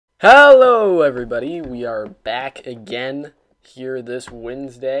Hello, everybody. We are back again here this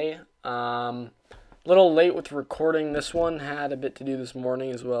Wednesday. A little late with recording this one. Had a bit to do this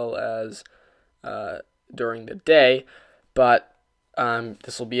morning as well as during the day, but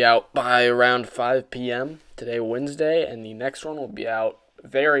this will be out by around 5 p.m. today, Wednesday, and the next one will be out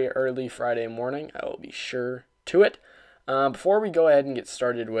very early Friday morning. I will be sure to it. Before we go ahead and get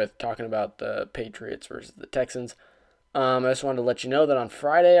started with talking about the Patriots versus the Texans, I just wanted to let you know that on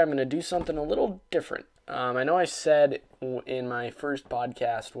Friday I'm going to do something a little different. I know I said in my first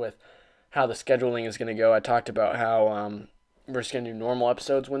podcast with how the scheduling is going to go, I talked about how we're just going to do normal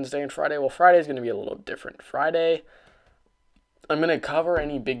episodes Wednesday and Friday. Well, Friday is going to be a little different. Friday, I'm going to cover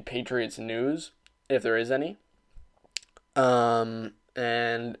any big Patriots news, if there is any, and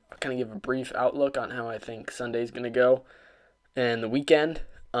kind of give a brief outlook on how I think Sunday's going to go and the weekend.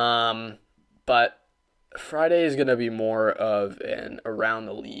 But Friday is going to be more of an around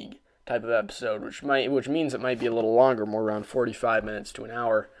the league type of episode, which means it might be a little longer, more around 45 minutes to an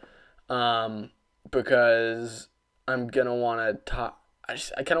hour, because I'm going to want to talk. I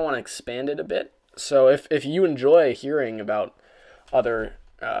kind of want to expand it a bit. So if you enjoy hearing about other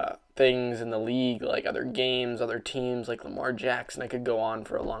things in the league, like other games, other teams, like Lamar Jackson, I could go on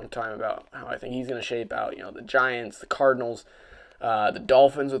for a long time about how I think he's going to shape out. The Giants, the Cardinals, the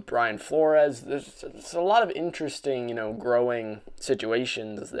Dolphins with Brian Flores. There's a lot of interesting, growing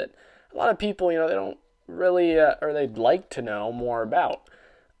situations that a lot of people, they don't really, or they'd like to know more about,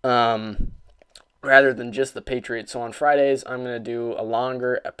 rather than just the Patriots. So on Fridays, I'm going to do a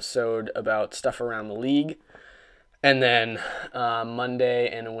longer episode about stuff around the league. And then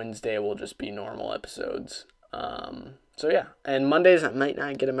Monday and Wednesday will just be normal episodes. So yeah, and Mondays I might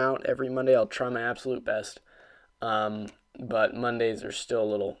not get them out every Monday. I'll try my absolute best. But Mondays are still a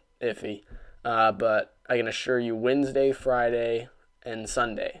little iffy. But I can assure you Wednesday, Friday, and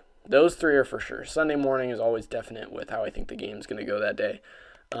Sunday. Those three are for sure. Sunday morning is always definite with how I think the game's going to go that day.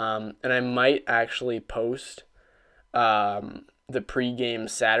 And I might actually post the pregame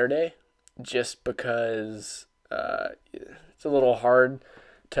Saturday just because it's a little hard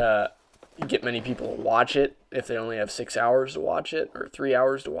to get many people to watch it if they only have 6 hours to watch it or 3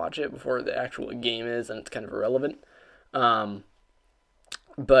 hours to watch it before the actual game is, and it's kind of irrelevant.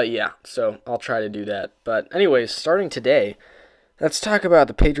 But yeah, so I'll try to do that. But anyways, starting today, let's talk about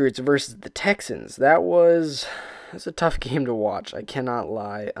the Patriots versus the Texans. That's a tough game to watch. I cannot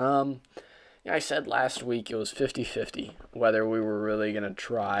lie. I said last week it was 50-50 whether we were really going to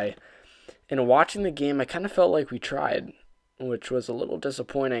try. And watching the game, I kind of felt like we tried, which was a little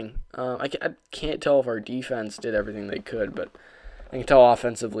disappointing. I can't tell if our defense did everything they could, but I can tell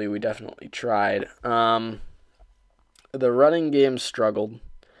offensively we definitely tried. The running game struggled.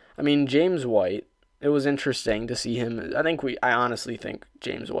 I mean, James White, it was interesting to see him. I honestly think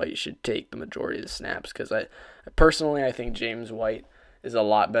James White should take the majority of the snaps because I think James White is a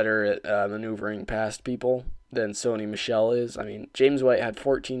lot better at maneuvering past people than Sony Michel is. I mean, James White had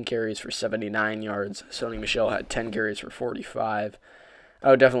 14 carries for 79 yards. Sony Michel had 10 carries for 45. I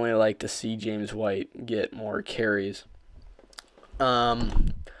would definitely like to see James White get more carries.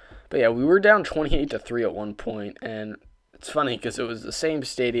 But yeah, we were down 28-3 at one point, and it's funny because it was the same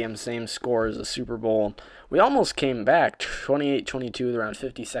stadium, same score as the Superbowl. We almost came back 28-22 with around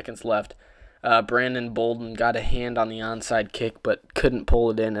 50 seconds left. Brandon Bolden got a hand on the onside kick, but couldn't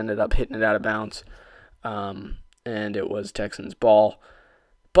pull it in, ended up hitting it out of bounds. And it was Texans ball.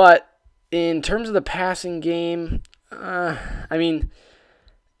 But in terms of the passing game, it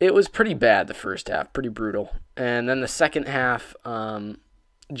was pretty bad the first half, pretty brutal. And then the second half,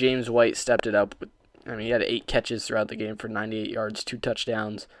 James White stepped it up. He had 8 catches throughout the game for 98 yards, 2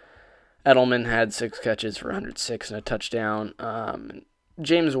 touchdowns. Edelman had 6 catches for 106 and a touchdown.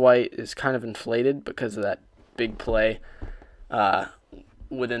 James White is kind of inflated because of that big play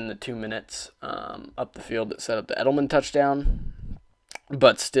within the 2 minutes up the field that set up the Edelman touchdown.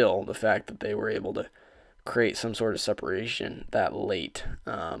 But still, the fact that they were able to create some sort of separation that late.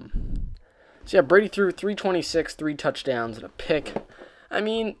 Brady threw 326, 3 touchdowns, and a pick.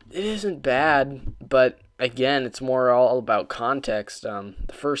 It isn't bad, but again, it's more all about context. The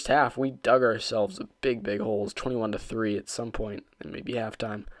first half, we dug ourselves a big holes, 21-3 at some point, and maybe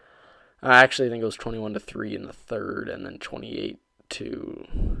halftime. I actually think it was 21-3 in the third, and then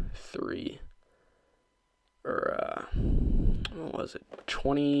 28-3. Or what was it?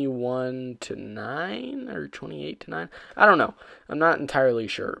 21-9 or 28-9? I don't know. I'm not entirely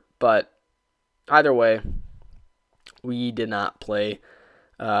sure, but either way, we did not play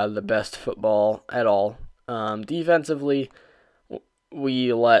the best football at all. Defensively,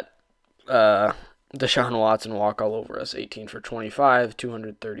 we let Deshaun Watson walk all over us, 18 for 25,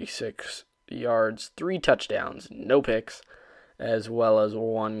 236 yards, 3 touchdowns, no picks, as well as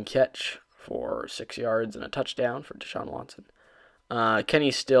 1 catch for 6 yards and a touchdown for Deshaun Watson.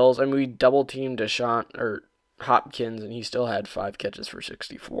 Kenny Stills, I mean, we double-teamed Hopkins, and he still had 5 catches for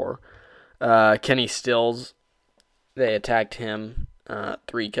 64. Kenny Stills, they attacked him,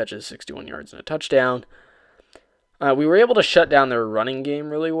 3 catches, 61 yards, and a touchdown. We were able to shut down their running game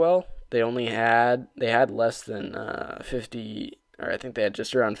really well. They had less than 50, or I think they had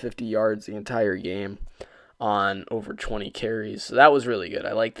just around 50 yards the entire game on over 20 carries. So that was really good.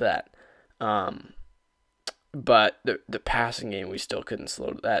 I liked that. But the passing game, we still couldn't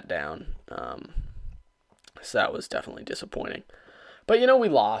slow that down. So that was definitely disappointing. But, we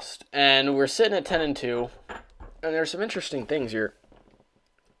lost, and we're sitting at 10-2, and there's some interesting things here.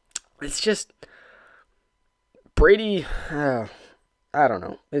 It's just Brady, I don't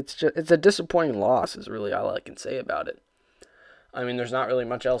know. It's a disappointing loss is really all I can say about it. I mean, there's not really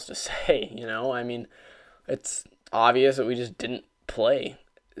much else to say, I mean, it's obvious that we just didn't play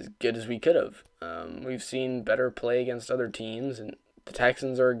as good as we could have. We've seen better play against other teams, and the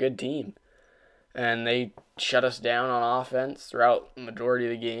Texans are a good team. And they shut us down on offense throughout the majority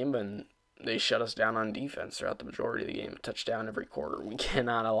of the game, and they shut us down on defense throughout the majority of the game. A touchdown every quarter. We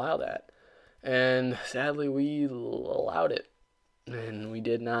cannot allow that. And sadly, we allowed it. And we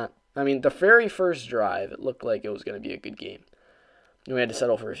did not. I mean, the very first drive, it looked like it was going to be a good game. We had to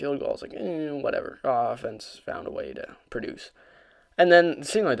settle for a field goal. It's like, whatever. Offense found a way to produce. And then it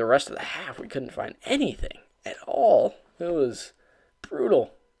seemed like the rest of the half, we couldn't find anything at all. It was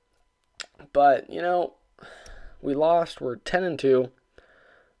brutal. But, we lost. We're 10-2.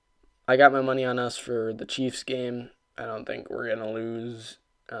 I got my money on us for the Chiefs game. I don't think we're going to lose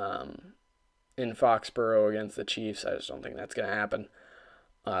in Foxborough against the Chiefs. I just don't think that's going to happen.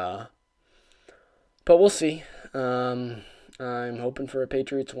 But we'll see. I'm hoping for a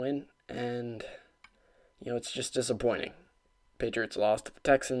Patriots win, and, it's just disappointing. Patriots lost to the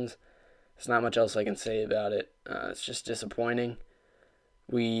Texans. There's not much else I can say about it. It's just disappointing.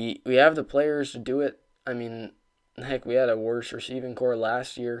 We have the players to do it. I mean, heck, we had a worse receiving core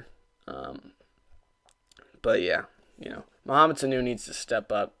last year. But yeah, Mohamed Sanu needs to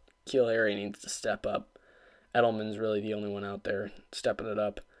step up. Keel Harry needs to step up. Edelman's really the only one out there stepping it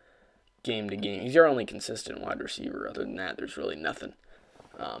up game to game. He's our only consistent wide receiver. Other than that, there's really nothing.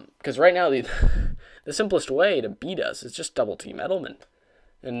 Because right now, the simplest way to beat us is just double team Edelman.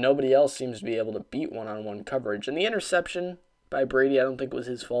 And nobody else seems to be able to beat one-on-one coverage. And the interception by Brady, I don't think was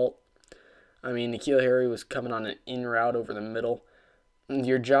his fault. I mean, N'Keal Harry was coming on an in route over the middle.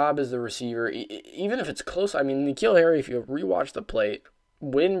 Your job as the receiver, even if it's close, I mean, N'Keal Harry, if you rewatch the play,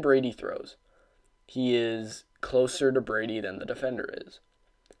 when Brady throws, he is closer to Brady than the defender is.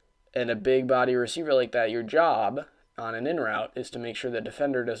 And a big body receiver like that, your job on an in route is to make sure the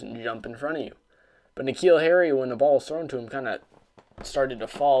defender doesn't jump in front of you. But N'Keal Harry, when the ball was thrown to him, kind of started to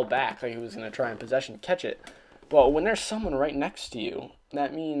fall back like he was going to try and possession catch it. But when there's someone right next to you,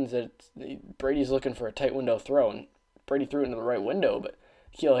 that means that Brady's looking for a tight window throw, and Brady threw it into the right window, but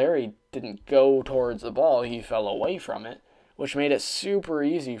N'Keal Harry didn't go towards the ball. He fell away from it, which made it super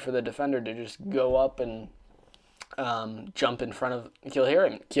easy for the defender to just go up and jump in front of N'Keal Harry.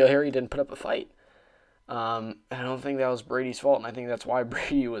 N'Keal Harry didn't put up a fight. I don't think that was Brady's fault, and I think that's why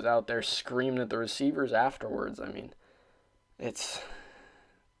Brady was out there screaming at the receivers afterwards. I mean, it's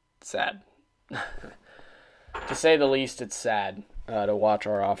sad. To say the least, it's sad to watch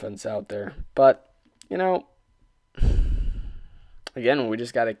our offense out there. But, again, we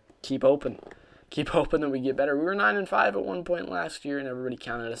just got to keep hoping. Keep hoping that we get better. We were 9-5 at one point last year, and everybody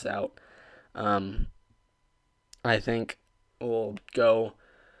counted us out. I think we'll go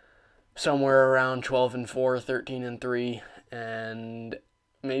somewhere around 12-4, 13-3, and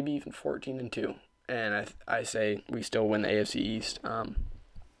maybe even 14-2. And I say we still win the AFC East. But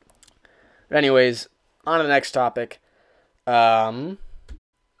anyways, on to the next topic.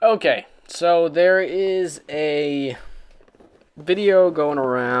 Okay, so there is a video going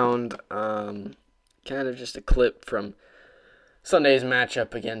around, kind of just a clip from Sunday's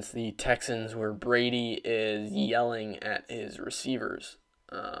matchup against the Texans where Brady is yelling at his receivers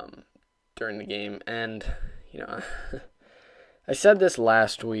during the game. And, I said this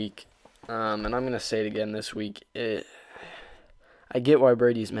last week, and I'm going to say it again this week. I get why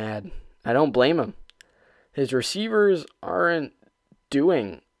Brady's mad. I don't blame him. His receivers aren't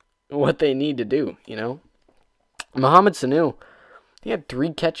doing what they need to do, Mohamed Sanu, he had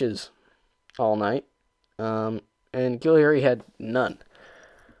 3 catches all night, and N'Keal Harry had none.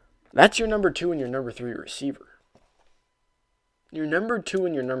 That's your number 2 and your number 3 receiver. Your number 2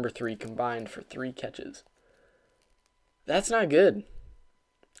 and your number 3 combined for 3 catches. That's not good.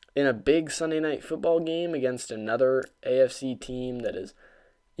 In a big Sunday night football game against another AFC team that is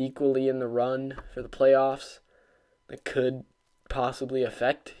equally in the run for the playoffs, that could possibly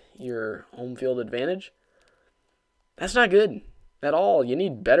affect your home field advantage, that's not good at all. You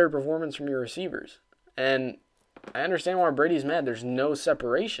need better performance from your receivers. And I understand why Brady's mad. There's no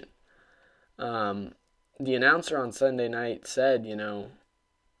separation. The announcer on Sunday night said,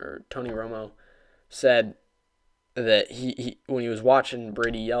 or Tony Romo said that he when he was watching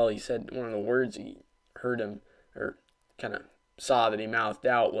Brady yell, he said one of the words he heard him, or kind of saw that he mouthed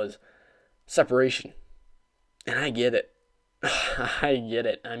out, was separation. And I get it. I get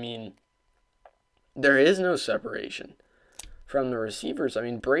it. I mean, there is no separation from the receivers. I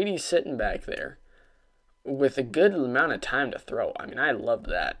mean, Brady's sitting back there with a good amount of time to throw. I mean, I loved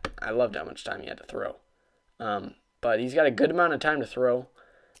that. I loved how much time he had to throw. But he's got a good amount of time to throw,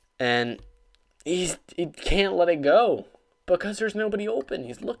 and he can't let it go because there's nobody open.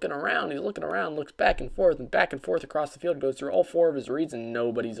 He's looking around, looks back and forth across the field, goes through all 4 of his reads, and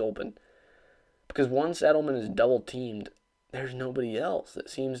nobody's open. Because once Edelman is double-teamed, there's nobody else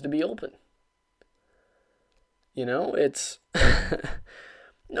that seems to be open. It's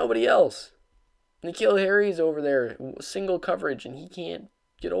nobody else. N'Keal Harry's over there, single coverage, and he can't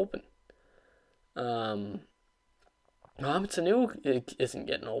get open. Mohamed Sanu isn't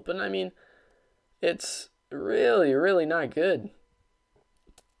getting open. I mean, it's really, really not good.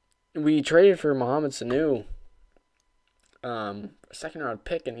 We traded for Mohamed Sanu, a second-round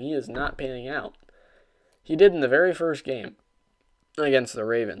pick, and he is not panning out. He did in the very first game against the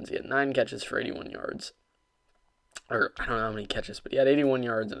Ravens. He had 9 catches for 81 yards. Or, I don't know how many catches, but he had 81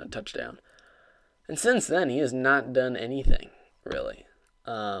 yards and a touchdown. And since then, he has not done anything, really.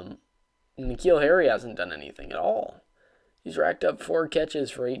 N'Keal Harry hasn't done anything at all. He's racked up 4 catches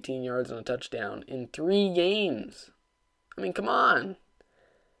for 18 yards and a touchdown in 3 games. I mean, come on.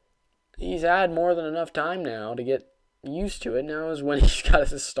 He's had more than enough time now to get used to it. Now is when he's got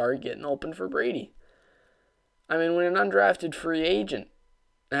to start getting open for Brady. I mean, when an undrafted free agent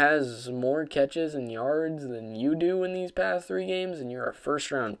has more catches and yards than you do in these past 3 games and you're a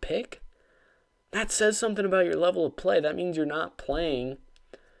first-round pick, that says something about your level of play. That means you're not playing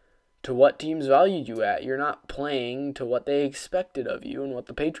to what teams valued you at. You're not playing to what they expected of you and what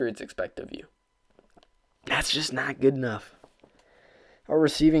the Patriots expect of you. That's just not good enough. Our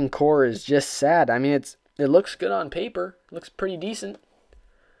receiving core is just sad. I mean, it looks good on paper. It looks pretty decent.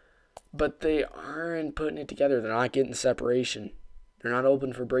 But they aren't putting it together. They're not getting separation. They're not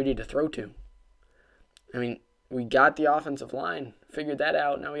open for Brady to throw to. I mean, we got the offensive line. Figured that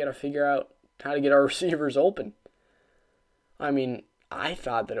out. Now we got to figure out how to get our receivers open. I mean, I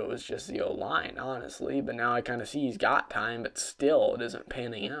thought that it was just the O-line, honestly. But now I kind of see he's got time, but still it isn't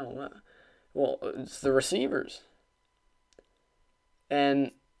panning out. Well, it's the receivers.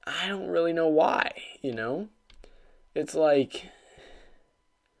 And I don't really know why, It's like,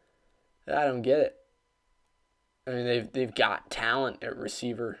 I don't get it. I mean, they've got talent at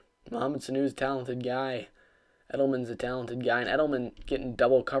receiver. Mohamed Sanu's a talented guy. Edelman's a talented guy. And Edelman, getting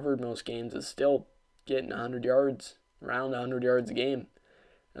double covered most games, is still getting 100 yards, around 100 yards a game.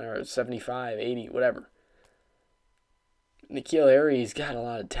 Or 75, 80, whatever. N'Keal Harry, he's got a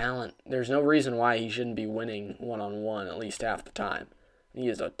lot of talent. There's no reason why he shouldn't be winning one-on-one at least half the time. He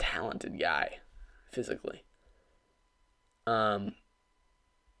is a talented guy, physically.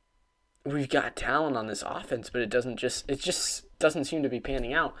 We've got talent on this offense, but it just doesn't seem to be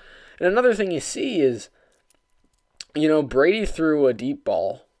panning out. And another thing you see is, Brady threw a deep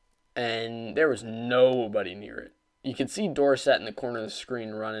ball, and there was nobody near it. You could see Dorsett in the corner of the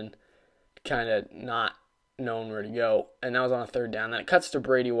screen running, kind of not knowing where to go. And that was on a 3rd down. Then it cuts to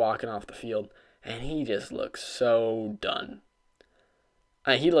Brady walking off the field, and he just looks so done.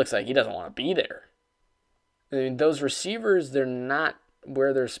 He looks like he doesn't want to be there. I mean, those receivers, they're not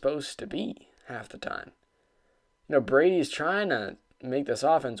where they're supposed to be half the time. Brady's trying to make this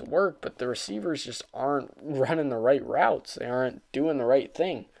offense work, but the receivers just aren't running the right routes. They aren't doing the right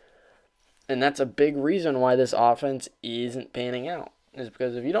thing. And that's a big reason why this offense isn't panning out. Is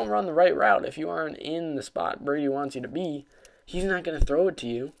because if you don't run the right route, if you aren't in the spot Brady wants you to be, he's not going to throw it to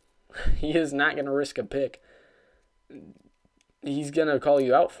you. He is not going to risk a pick. He's going to call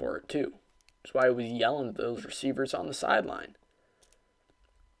you out for it, too. That's why he was yelling at those receivers on the sideline.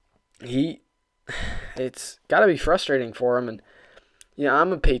 It's got to be frustrating for him. And,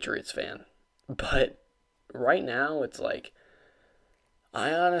 I'm a Patriots fan. But right now, it's like,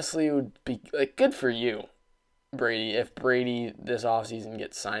 I honestly would be, good for you, Brady, if Brady this offseason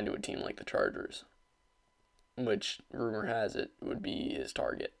gets signed to a team like the Chargers. which rumor has it would be his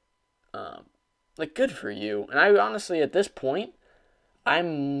target. Good for you. And I honestly, at this point,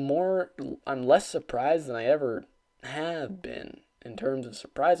 I'm less surprised than I ever have been in terms of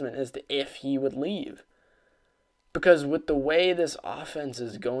surprisement as to if he would leave. Because with the way this offense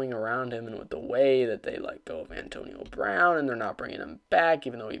is going around him and with the way that they let go of Antonio Brown and they're not bringing him back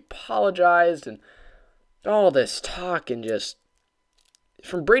even though he apologized and all this talk, and just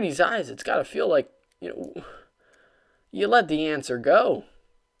from Brady's eyes, it's got to feel like, you let the answer go.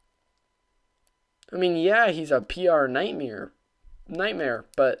 I mean, yeah, he's a PR nightmare,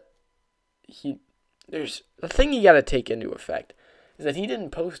 but there's the thing you got to take into effect is that he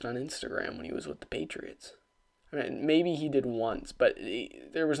didn't post on Instagram when he was with the Patriots. I mean, maybe he did once, but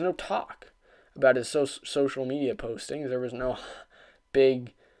there was no talk about his social media postings. There was no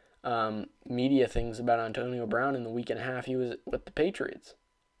big media things about Antonio Brown in the week and a half he was with the Patriots.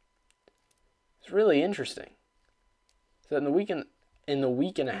 It's really interesting. So in the week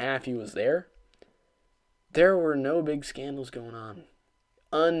and a half he was there were no big scandals going on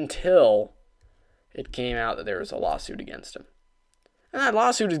until it came out that there was a lawsuit against him. And that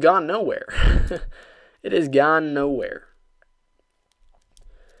lawsuit has gone nowhere. It has gone nowhere.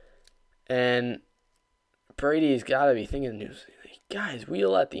 And Brady's got to be thinking, guys, we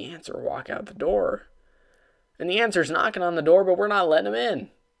let the answer walk out the door. And the answer's knocking on the door, but we're not letting him in.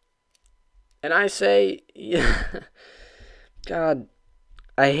 And I say, God,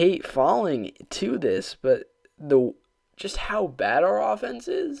 I hate falling to this, but just how bad our offense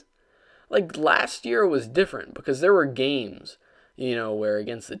is. Like last year was different because there were games, where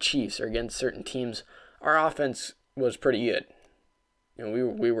against the Chiefs or against certain teams, our offense was pretty good. We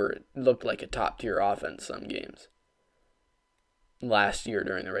looked like a top tier offense some games last year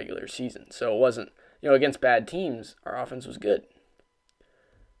during the regular season. So it wasn't, against bad teams, our offense was good.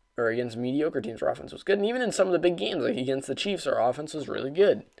 Or against mediocre teams, our offense was good. And even in some of the big games, like against the Chiefs, our offense was really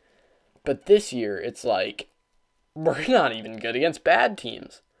good. But this year, it's like, we're not even good against bad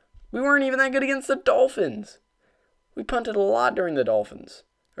teams. We weren't even that good against the Dolphins. We punted a lot against the Dolphins.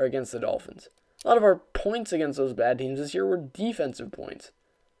 A lot of our points against those bad teams this year were defensive points.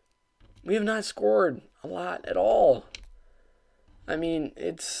 We have not scored a lot at all. I mean,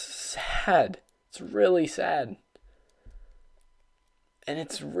 it's sad. It's really sad. And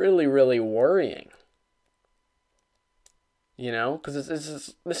it's really, really worrying. Because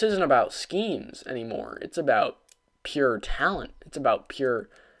this isn't about schemes anymore. It's about pure talent. It's about pure,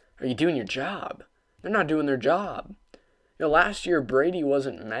 are you doing your job? They're not doing their job. Last year Brady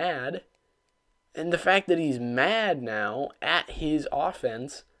wasn't mad. And the fact that he's mad now at his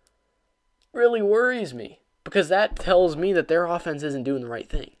offense really worries me. Because that tells me that their offense isn't doing the right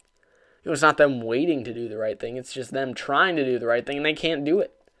thing. It's not them waiting to do the right thing. It's just them trying to do the right thing, and they can't do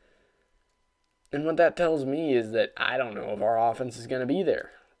it. And what that tells me is that I don't know if our offense is going to be there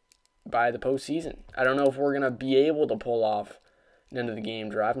by the postseason. I don't know if we're going to be able to pull off an end-of-the-game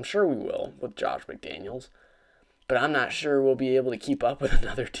drive. I'm sure we will with Josh McDaniels. But I'm not sure we'll be able to keep up with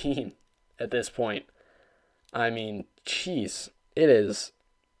another team at this point. I mean, jeez, it is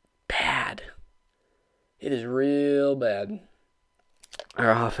bad. It is real bad.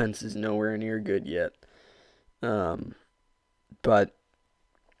 Our offense is nowhere near good yet. But,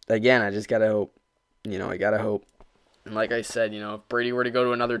 again, I just got to hope. I got to hope. And like I said, if Brady were to go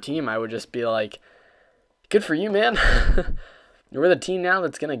to another team, I would just be like, good for you, man. We're the team now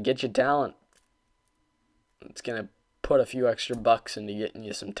that's going to get you talent. It's going to put a few extra bucks into getting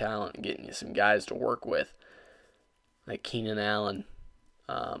you some talent and getting you some guys to work with. Like Keenan Allen,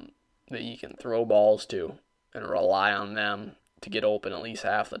 that you can throw balls to and rely on them to get open at least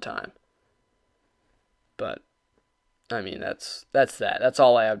half the time. But, I mean, that's that. That's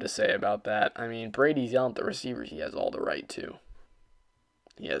all I have to say about that. I mean, Brady's yelling at the receivers. He has all the right to.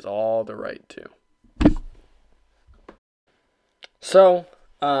 He has all the right to. So,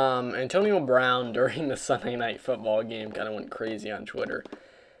 Antonio Brown, during the Sunday Night Football game, kind of went crazy on Twitter.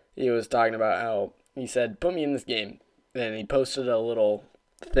 He was talking about how, he said, put me in this game. And he posted a little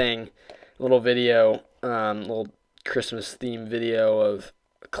thing, a little video, little Christmas-themed video of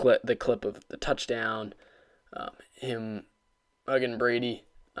the clip of the touchdown, him hugging Brady,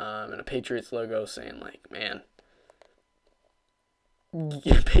 and a Patriots logo saying, like, man,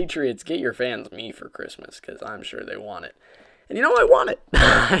 Patriots, get your fans me for Christmas, because I'm sure they want it. And I want it.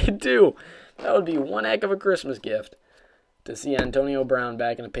 I do. That would be one heck of a Christmas gift to see Antonio Brown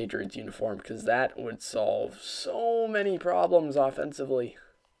back in a Patriots uniform, because that would solve so many problems offensively.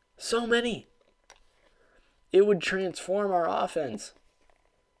 So many. It would transform our offense.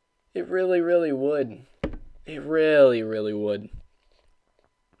 It really, really would. It really, really would.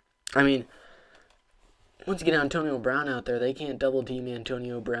 I mean, once you get Antonio Brown out there, they can't double team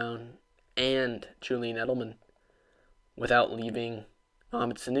Antonio Brown and Julian Edelman without leaving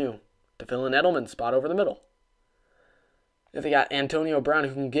Mohamed Sanu to fill in Edelman's spot over the middle. If they got Antonio Brown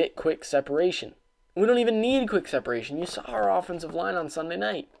who can get quick separation. We don't even need quick separation. You saw our offensive line on Sunday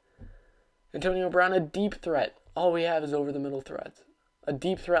night. Antonio Brown, a deep threat. All we have is over the middle threats. A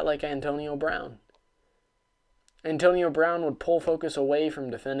deep threat like Antonio Brown. Antonio Brown would pull focus away from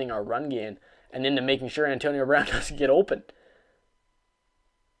defending our run game and into making sure Antonio Brown doesn't get open.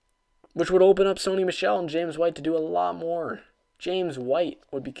 Which would open up Sony Michel and James White to do a lot more. James White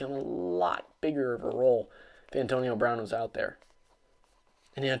would become a lot bigger of a role if Antonio Brown was out there.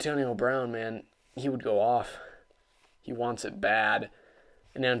 And Antonio Brown, man, he would go off. He wants it bad.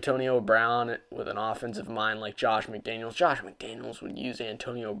 And Antonio Brown with an offensive mind like Josh McDaniels. Josh McDaniels would use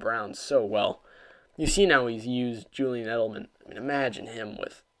Antonio Brown so well. You see how he's used Julian Edelman. I mean, imagine him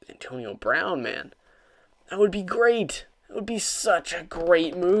with Antonio Brown, man. That would be great. It would be such a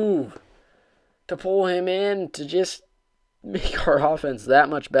great move to pull him in to just make our offense that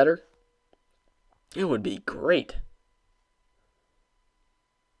much better. It would be great.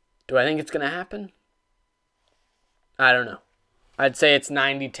 Do I think it's going to happen? I don't know. I'd say it's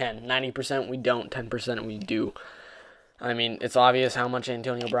 90-10. 90% we don't, 10% we do. I mean, it's obvious how much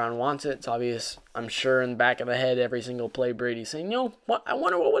Antonio Brown wants it. It's obvious, I'm sure, in the back of the head, every single play Brady's saying, what? I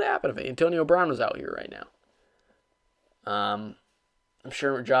wonder what would happen if Antonio Brown was out here right now. I'm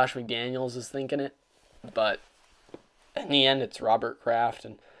sure Josh McDaniels is thinking it. But in the end, it's Robert Kraft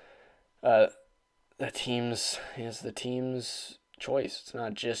and the team's choice. It's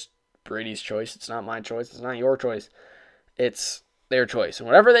not just Brady's choice. It's not my choice. It's not your choice. It's their choice. And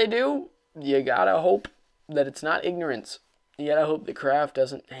whatever they do, you gotta hope that it's not ignorance. You gotta hope that Kraft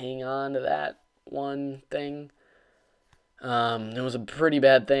doesn't hang on to that one thing. It was a pretty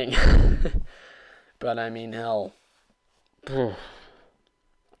bad thing. But I mean, hell.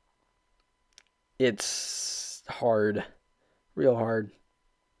 It's hard. Real hard.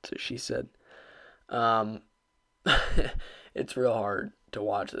 So she said. It's real hard to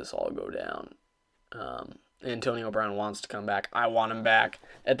watch this all go down. Antonio Brown wants to come back. I want him back.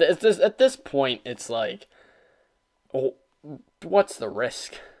 At this point, it's like, oh, what's the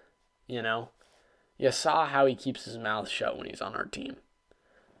risk? You know? You saw how he keeps his mouth shut when he's on our team.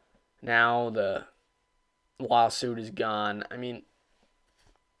 Now the lawsuit is gone. I mean,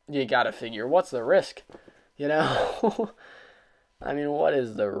 you gotta figure, what's the risk? You know? I mean, what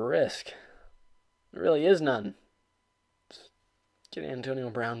is the risk? There really is none. Just get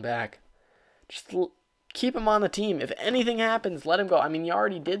Antonio Brown back. Just keep him on the team. If anything happens, let him go. I mean, you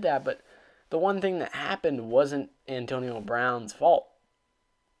already did that, but the one thing that happened wasn't Antonio Brown's fault.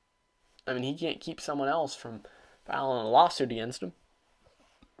 I mean, he can't keep someone else from filing a lawsuit against him.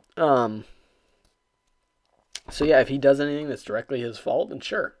 So yeah, if he does anything that's directly his fault, then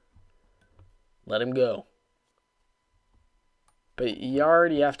sure. Let him go. But you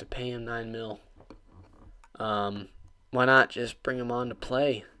already have to pay him $9 million. Why not just bring him on to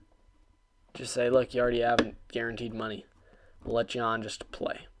play? Just say, look, you already have guaranteed money. We'll let you on just to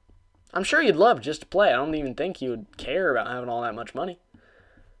play. I'm sure you'd love just to play. I don't even think you would care about having all that much money,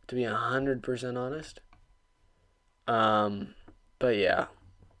 to be 100% honest. But yeah.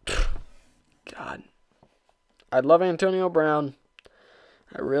 God. I'd love Antonio Brown.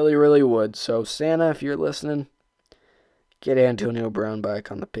 I really, really would. So, Santa, if you're listening, get Antonio Brown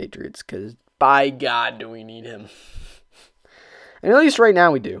back on the Patriots, because by God do we need him. And at least right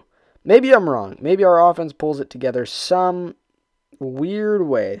now we do. Maybe I'm wrong. Maybe our offense pulls it together some weird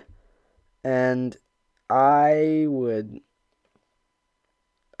way. And I'd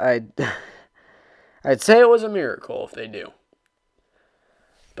say it was a miracle if they do.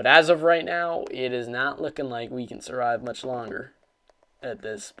 But as of right now, it is not looking like we can survive much longer at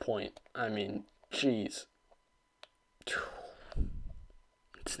this point. I mean, jeez.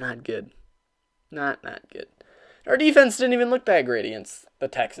 It's not good. Not good. Our defense didn't even look that great against the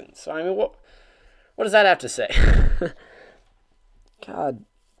Texans. So, I mean, what does that have to say? God.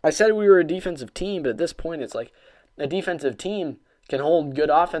 I said we were a defensive team, but at this point, it's like a defensive team can hold good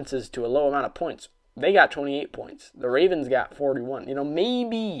offenses to a low amount of points. They got 28 points. The Ravens got 41. You know,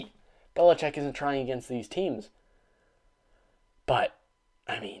 maybe Belichick isn't trying against these teams. But,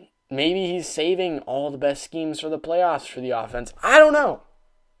 I mean, maybe he's saving all the best schemes for the playoffs for the offense. I don't know.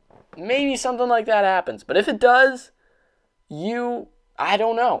 Maybe something like that happens. But if it does, I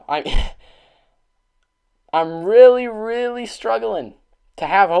don't know. I'm really, really struggling to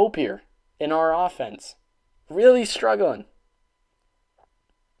have hope here in our offense. Really struggling.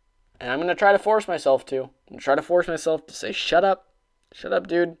 And I'm going to try to force myself to. I'm going to try to force myself to say, shut up. Shut up,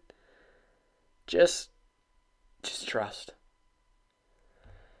 dude. Just Just trust.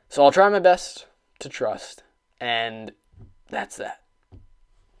 So I'll try my best to trust, and that's that.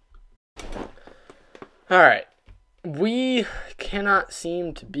 All right. We cannot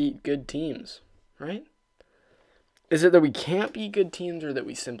seem to beat good teams, right? Is it that we can't beat good teams or that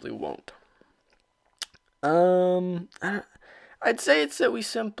we simply won't? I'd say it's that we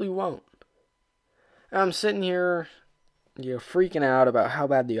simply won't. I'm sitting here, freaking out about how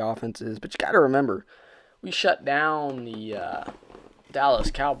bad the offense is, but you got to remember, we shut down the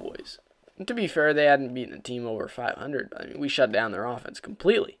Dallas Cowboys. And to be fair, they hadn't beaten a team over 500. I mean, we shut down their offense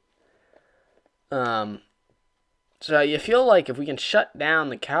completely. So you feel like if we can shut down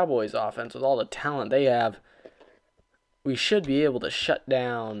the Cowboys' offense with all the talent they have, we should be able to shut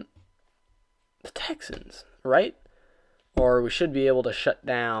down the Texans, right? Or we should be able to shut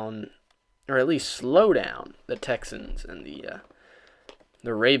down, or at least slow down, the Texans and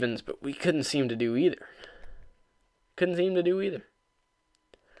the Ravens, but we couldn't seem to do either.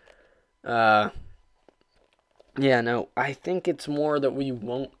 I think it's more that we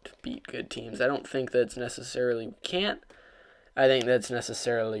won't beat good teams. I don't think that's necessarily we can't. I think that's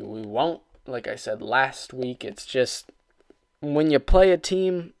necessarily we won't. Like I said last week, it's just when you play a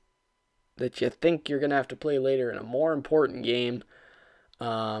team that you think you're going to have to play later in a more important game,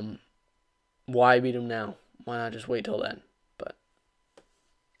 why beat them now? Why not just wait till then? But,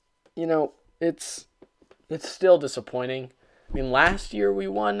 it's still disappointing. I mean, last year we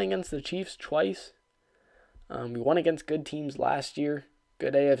won against the Chiefs twice. We won against good teams last year,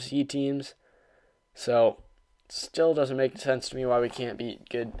 good AFC teams. So, still doesn't make sense to me why we can't beat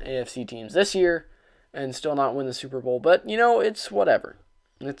good AFC teams this year and still not win the Super Bowl. But, it's whatever.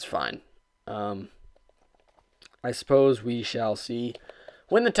 It's fine. I suppose we shall see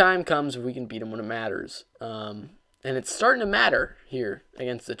when the time comes if we can beat them when it matters. And it's starting to matter here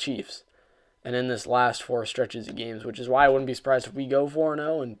against the Chiefs and in this last 4 stretches of games, which is why I wouldn't be surprised if we go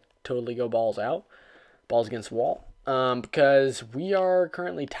 4-0 and totally go balls against the wall. Because we are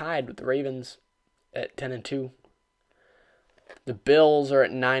currently tied with the Ravens at 10-2. The Bills are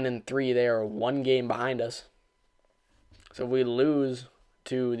at 9-3. They are 1 game behind us. So if we lose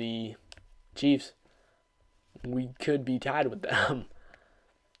to the Chiefs, we could be tied with them.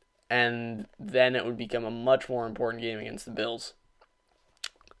 And then it would become a much more important game against the Bills.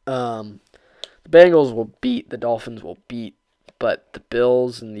 The Bengals will beat, the Dolphins will beat, but the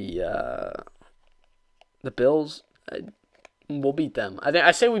Bills and the Bills, we'll beat them.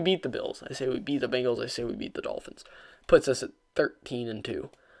 I say we beat the Bills. I say we beat the Bengals. I say we beat the Dolphins. Puts us at 13-2.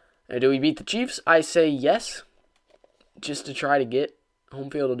 And do we beat the Chiefs? I say yes, just to try to get home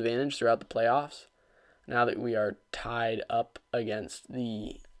field advantage throughout the playoffs. Now that we are tied up against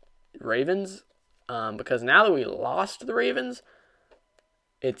the Ravens, because now that we lost to the Ravens,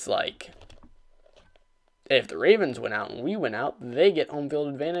 it's like if the Ravens went out and we went out, they get home field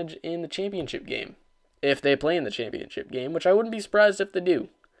advantage in the championship game. If they play in the championship game, which I wouldn't be surprised if they do.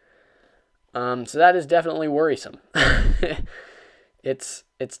 So that is definitely worrisome. It's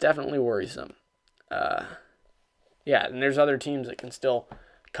definitely worrisome. And there's other teams that can still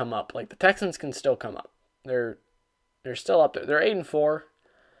come up. Like the Texans can still come up. They're still up there. They're 8-4.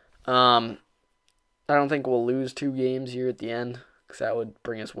 I don't think we'll lose 2 games here at the end because that would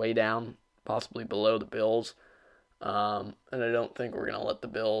bring us way down, possibly below the Bills. And I don't think we're going to let the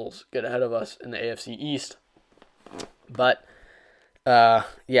Bills get ahead of us in the AFC East. But,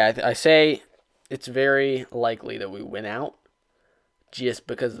 I say it's very likely that we win out just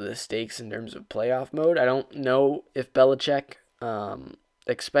because of the stakes in terms of playoff mode. I don't know if Belichick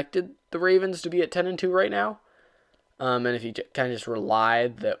expected the Ravens to be at 10-2 right now. And if he kind of just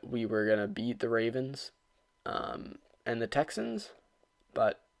relied that we were going to beat the Ravens and the Texans.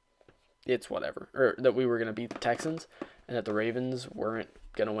 But it's whatever. Or that we were going to beat the Texans and that the Ravens weren't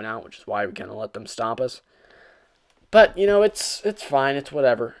going to win out, which is why we kind of let them stomp us. But, it's fine. It's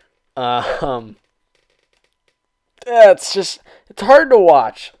whatever. It's hard to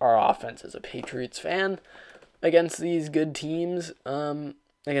watch our offense as a Patriots fan against these good teams.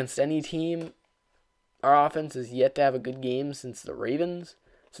 Against any team, our offense is yet to have a good game since the Ravens.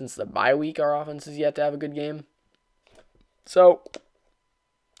 Since the bye week, our offense is yet to have a good game. So,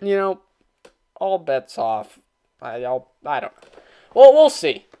 all bets off. I don't know. Well, we'll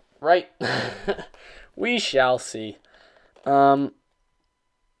see, right? We shall see. I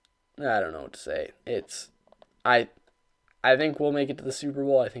don't know what to say. I think we'll make it to the Super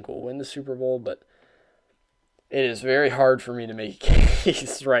Bowl. I think we'll win the Super Bowl, but it is very hard for me to make a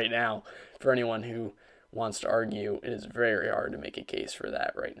case right now. For anyone who wants to argue, it is very hard to make a case for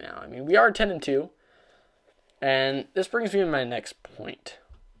that right now. I mean, we are 10-2, and this brings me to my next point.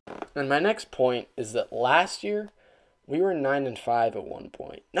 And my next point is that last year we were 9-5 at one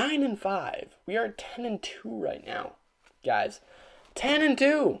point. 9-5. We are 10-2 right now, guys.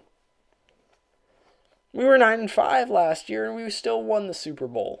 10-2. We were 9-5 last year, and we still won the Super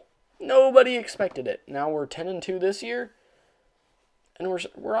Bowl. Nobody expected it. Now we're 10-2 this year, and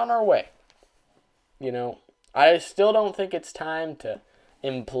we're on our way. You know, I still don't think it's time to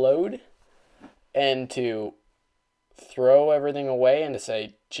implode and to throw everything away and to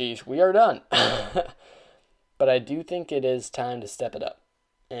say, geez, we are done. But I do think it is time to step it up.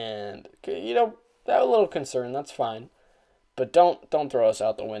 And, you know, that a little concern, that's fine. But don't throw us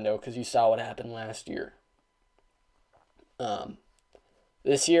out the window because you saw what happened last year.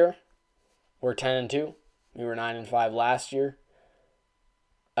 This year, we're 10-2. We were 9-5 last year.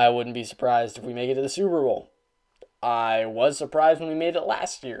 I wouldn't be surprised if we make it to the Super Bowl. I was surprised when we made it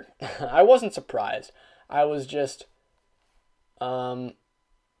last year. I wasn't surprised. I was just, I don't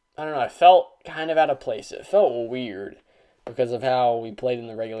know, I felt kind of out of place. It felt weird because of how we played in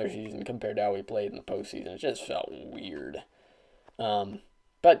the regular season compared to how we played in the postseason. It just felt weird.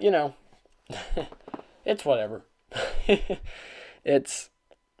 But, you know, it's whatever.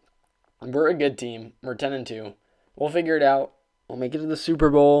 We're a good team. We're 10-2. We'll figure it out. We'll make it to the Super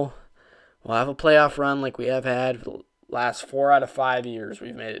Bowl. We'll have a playoff run like we have had for the last 4 out of 5 years.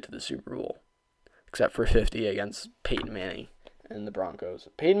 We've made it to the Super Bowl, except for 50 against Peyton Manning and the Broncos.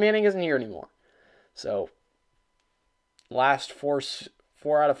 Peyton Manning isn't here anymore. So, last four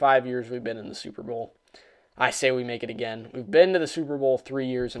out of 5 years we've been in the Super Bowl. I say we make it again. We've been to the Super Bowl 3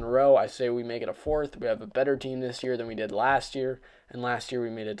 years in a row. I say we make it a fourth. We have a better team this year than we did last year. And last year we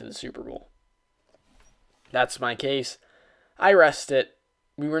made it to the Super Bowl. That's my case. I rest it.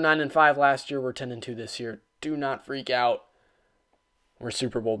 We were 9-5 last year. We're 10-2 this year. Do not freak out. We're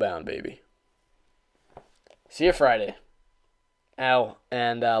Super Bowl bound, baby. See you Friday. Ow.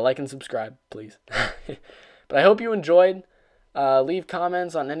 And like and subscribe, please. But I hope you enjoyed. Leave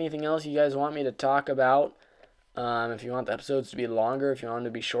comments on anything else you guys want me to talk about. If you want the episodes to be longer, if you want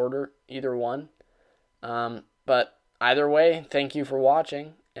them to be shorter, either one. But either way, thank you for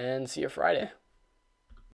watching, and see you Friday.